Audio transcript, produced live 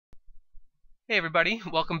Hey everybody,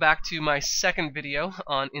 welcome back to my second video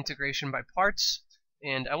on integration by parts,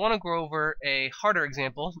 and I want to go over a harder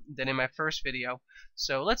example than in my first video.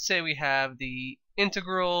 So let's say we have the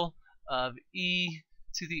integral of e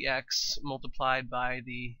to the x multiplied by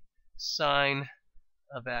the sine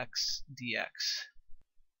of x dx.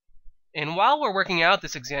 And while we're working out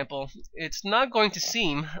this example, it's not going to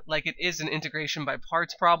seem like it is an integration by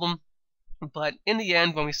parts problem, but in the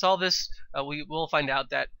end, when we solve this, we will find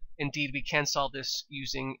out that indeed we can solve this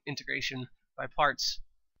using integration by parts.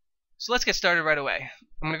 So let's get started right away.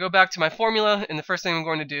 I'm going to go back to my formula, and the first thing I'm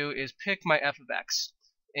going to do is pick my f of x.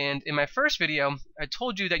 And in my first video, I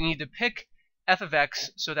told you that you need to pick f of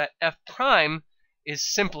x so that f prime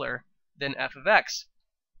is simpler than f of x.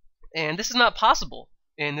 And this is not possible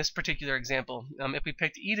in this particular example. If we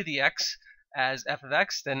picked e to the x as f of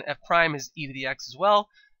x, then f prime is e to the x as well,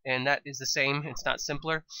 and that is the same, it's not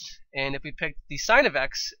simpler. And if we pick the sine of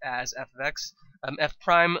x as f of x, f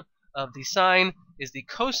prime of the sine is the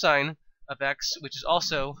cosine of x, which is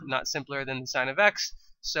also not simpler than the sine of x.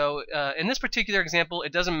 So in this particular example,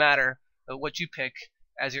 it doesn't matter what you pick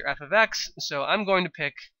as your f of x, so I'm going to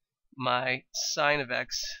pick my sine of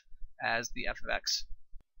x as the f of x.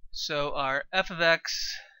 So our f of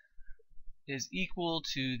x is equal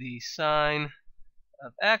to the sine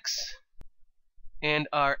of x, and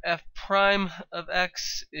our f prime of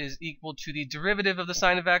x is equal to the derivative of the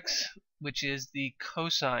sine of x, which is the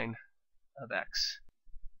cosine of x.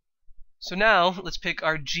 So now let's pick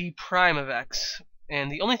our g prime of x,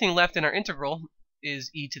 and the only thing left in our integral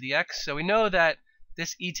is e to the x, so we know that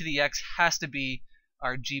this e to the x has to be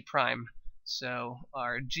our g prime. So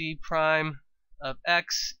our g prime of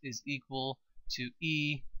x is equal to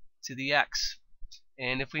e to the x.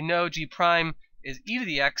 And if we know g prime is e to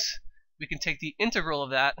the x, we can take the integral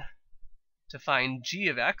of that to find g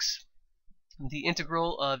of x. The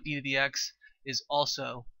integral of e to the x is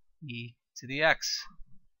also e to the x.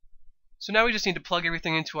 So now we just need to plug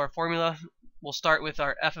everything into our formula. We'll start with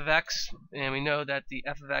our f of x, and we know that the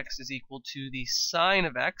f of x is equal to the sine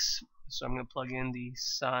of x. So I'm going to plug in the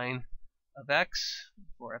sine of x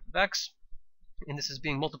for f of x. And this is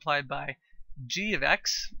being multiplied by g of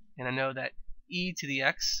x, and I know that e to the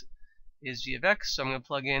x is g of x, so I'm going to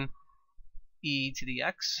plug in e to the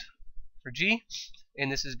x for g,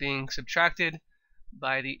 and this is being subtracted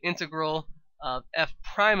by the integral of f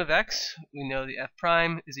prime of x. We know the f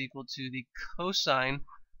prime is equal to the cosine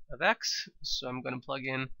of x, so I'm going to plug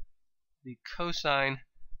in the cosine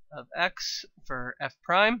of x for f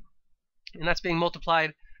prime, and that's being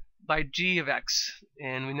multiplied by g of x,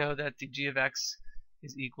 and we know that the g of x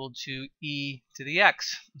is equal to e to the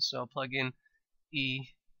x, so I'll plug in e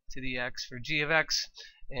to the x for g of x,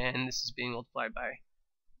 and this is being multiplied by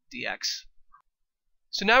dx.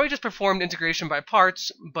 So now we just performed integration by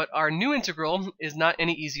parts, but our new integral is not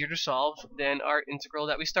any easier to solve than our integral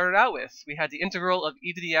that we started out with. We had the integral of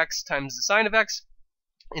e to the x times the sine of x,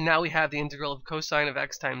 and now we have the integral of cosine of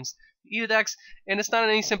x times e to the x, and it's not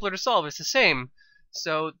any simpler to solve, it's the same.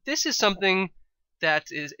 So this is something that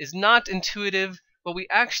is not intuitive. What we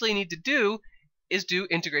actually need to do is do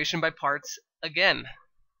integration by parts again.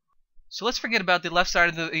 So let's forget about the left side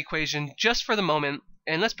of the equation just for the moment,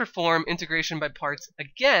 and let's perform integration by parts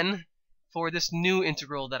again for this new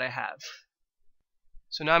integral that I have.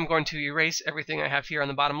 So now I'm going to erase everything I have here on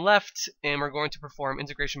the bottom left, and we're going to perform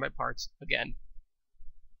integration by parts again.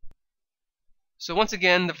 So once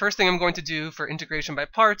again, the first thing I'm going to do for integration by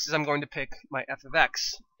parts is I'm going to pick my f of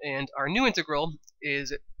x. And our new integral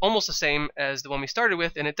is almost the same as the one we started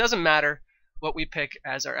with, and it doesn't matter what we pick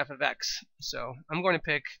as our f of x. So I'm going to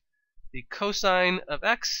pick the cosine of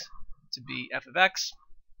x to be f of x.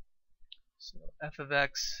 So f of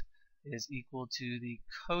x is equal to the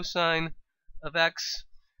cosine of x.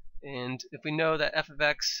 And if we know that f of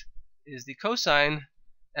x is the cosine,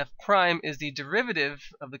 f prime is the derivative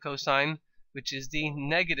of the cosine, which is the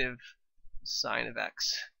negative sine of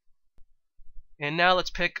x. And now let's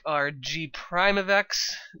pick our g prime of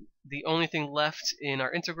x. The only thing left in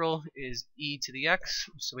our integral is e to the x,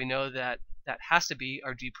 so we know that that has to be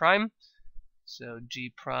our g prime. So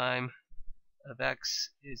g prime of x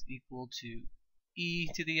is equal to e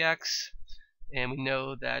to the x, and we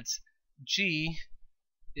know that g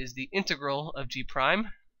is the integral of g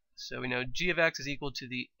prime. So we know g of x is equal to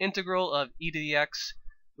the integral of e to the x,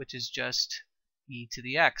 which is just e to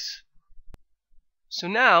the x. So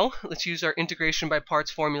now let's use our integration by parts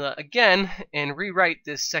formula again and rewrite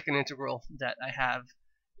this second integral that I have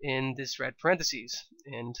in this red parentheses.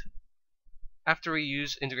 And after we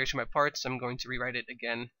use integration by parts, I'm going to rewrite it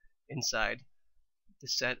again inside the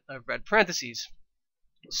set of red parentheses.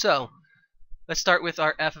 So let's start with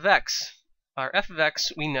our f of x. our f of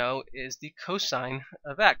x we know is the cosine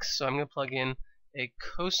of x. So I'm going to plug in a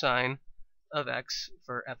cosine of x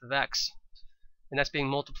for f of x. And that's being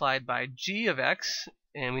multiplied by g of x,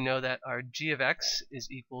 and we know that our g of x is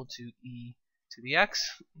equal to e to the x.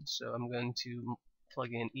 So I'm going to plug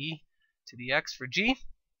in e to the x for g,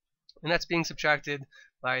 and that's being subtracted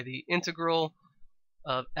by the integral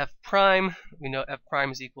of f prime. We know f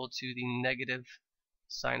prime is equal to the negative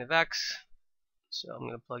sine of x. So I'm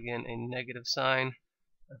going to plug in a negative sine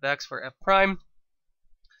of x for f prime,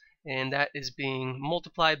 and that is being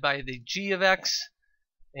multiplied by the g of x,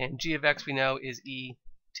 and g of x we know is e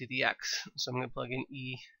to the x. So I'm going to plug in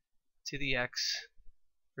e to the x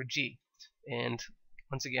for g. And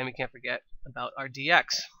once again, we can't forget about our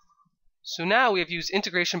dx. So now we have used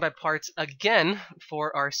integration by parts again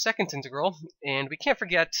for our second integral, and we can't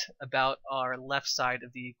forget about our left side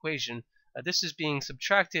of the equation. This is being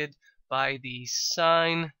subtracted by the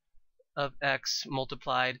sine of x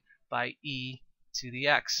multiplied by e to the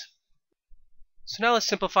x. So now let's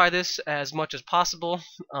simplify this as much as possible.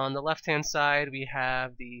 On the left hand side we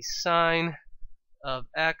have the sine of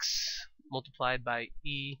x multiplied by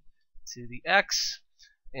e to the x,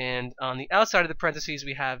 and on the outside of the parentheses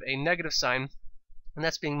we have a negative sign, and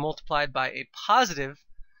that's being multiplied by a positive.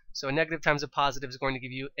 So a negative times a positive is going to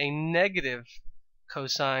give you a negative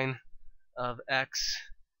cosine of x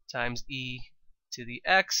times e to the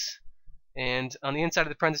x, and on the inside of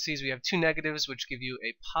the parentheses we have two negatives which give you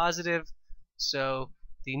a positive. So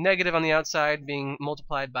the negative on the outside being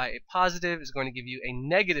multiplied by a positive is going to give you a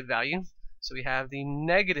negative value. So we have the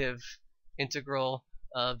negative integral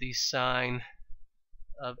of the sine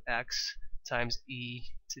of x times e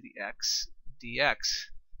to the x dx.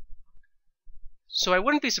 So I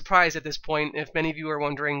wouldn't be surprised at this point if many of you are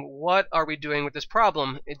wondering, what are we doing with this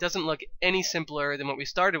problem? It doesn't look any simpler than what we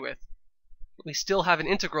started with. We still have an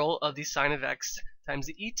integral of the sine of x times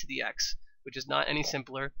the e to the x, which is not any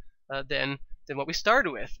simpler than what we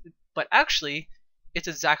started with. But actually, it's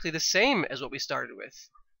exactly the same as what we started with.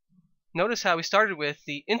 Notice how we started with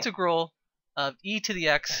the integral of e to the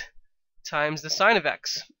x times the sine of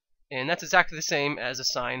x, and that's exactly the same as the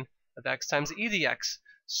sine of x times the e to the x.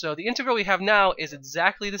 So the integral we have now is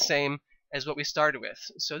exactly the same as what we started with.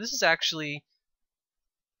 So this is actually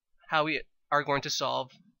how we are going to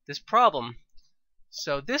solve this problem.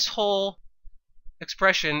 So this whole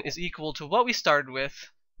expression is equal to what we started with,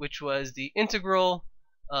 which was the integral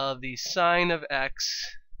of the sine of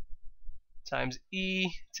x times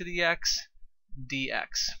e to the x dx.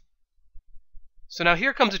 So now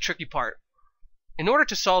here comes the tricky part. In order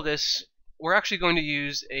to solve this, we're actually going to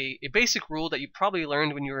use a basic rule that you probably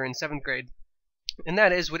learned when you were in 7th grade, and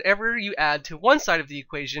that is whatever you add to one side of the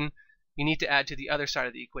equation, you need to add to the other side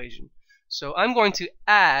of the equation. So I'm going to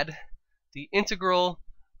add the integral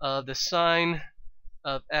of the sine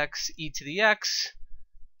of x e to the x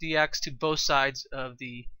dx to both sides of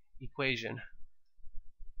the equation.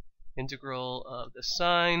 Integral of the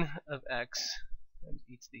sine of x times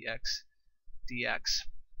e to the x dx.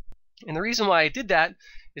 And the reason why I did that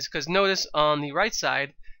is because notice on the right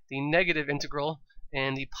side the negative integral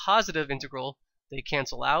and the positive integral, they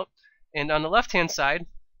cancel out, and on the left hand side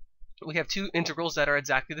we have two integrals that are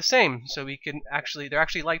exactly the same, so we can actually, they're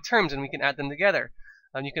actually like terms and we can add them together.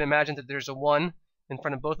 You can imagine that there's a 1 in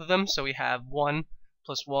front of both of them, so we have 1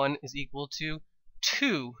 plus 1 is equal to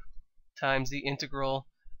 2 times the integral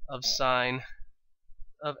of sine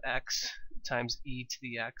of x times e to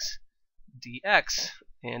the x dx.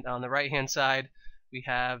 And on the right hand side we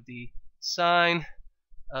have the sine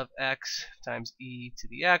of x times e to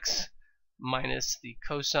the x minus the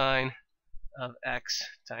cosine of x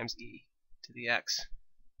times e to the x.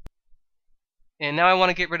 And now I want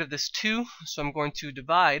to get rid of this 2, so I'm going to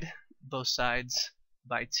divide both sides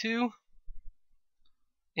by 2.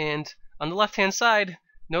 And on the left hand side,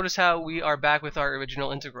 notice how we are back with our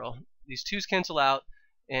original integral. These 2's cancel out,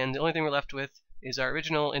 and the only thing we're left with is our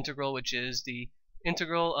original integral, which is the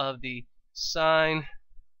integral of the sine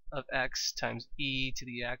of x times e to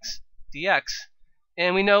the x dx.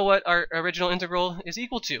 And we know what our original integral is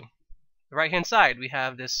equal to. The right hand side, we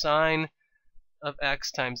have this sine of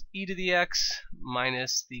x times e to the x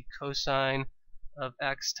minus the cosine of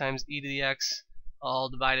x times e to the x, all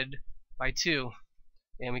divided by 2.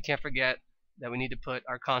 And we can't forget that we need to put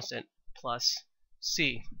our constant plus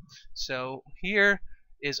c. So here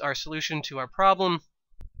is our solution to our problem.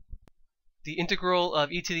 The integral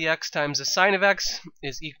of e to the x times the sine of x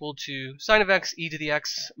is equal to sine of x e to the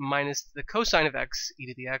x minus the cosine of x e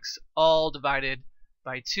to the x, all divided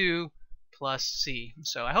by 2 plus c.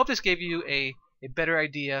 So I hope this gave you a better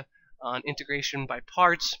idea on integration by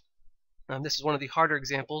parts. This is one of the harder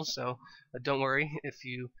examples, so don't worry if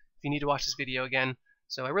you need to watch this video again.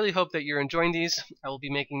 So I really hope that you're enjoying these. I will be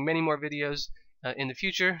making many more videos in the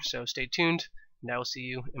future, so stay tuned, and I will see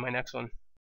you in my next one.